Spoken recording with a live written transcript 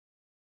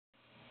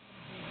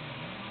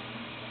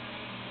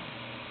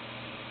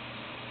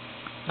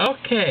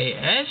Okay,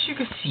 as you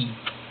can see.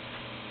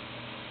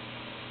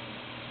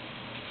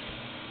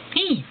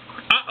 Hey!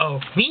 Uh-oh,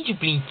 Ranger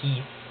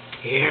Blinky.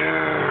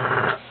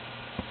 Yeah.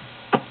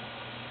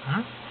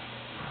 Huh?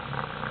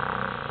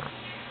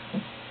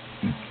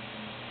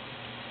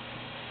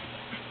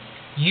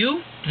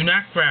 You do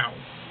not growl.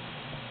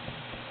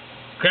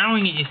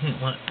 Growling isn't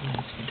what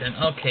needs to be done.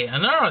 Okay,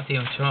 another update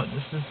on show.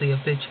 This is the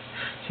update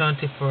shown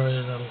for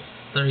the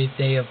 30th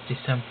day of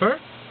December.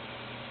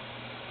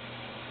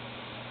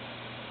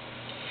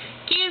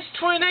 Games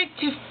 29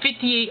 to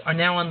 58 are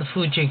now on the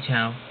Food Jig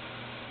channel.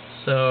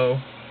 So,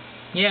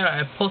 yeah,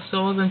 I posted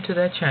all of them to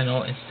that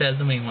channel instead of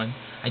the main one.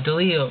 I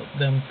deleted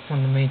them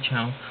from the main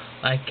channel,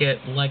 like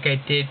I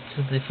did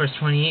to the first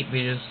 28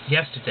 videos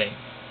yesterday.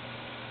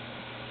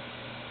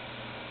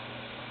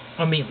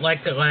 I mean,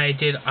 like I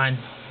did on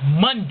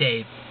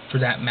Monday, for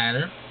that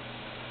matter.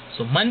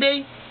 So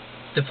Monday,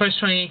 the first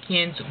 28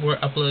 cans were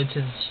uploaded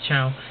to this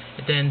channel,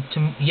 and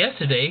then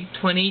yesterday,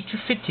 28 to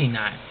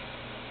 59.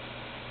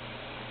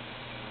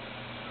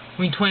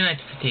 I mean 29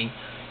 to 58.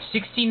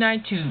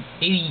 69 to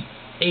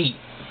 88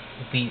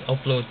 will be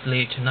uploaded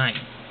later tonight.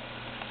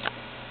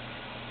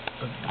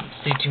 But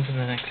stay tuned for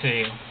the next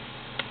video.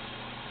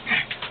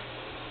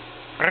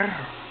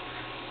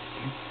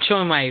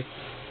 Showing my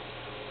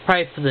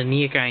pride for the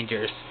Nia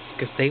Grinders,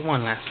 because they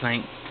won last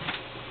night.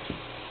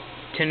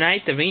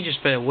 Tonight, the Rangers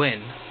better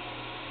win.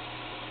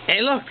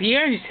 Hey look, the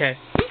Rangers have.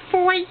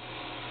 Boy!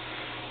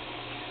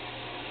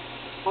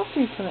 I'll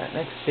see you for that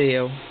next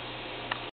video.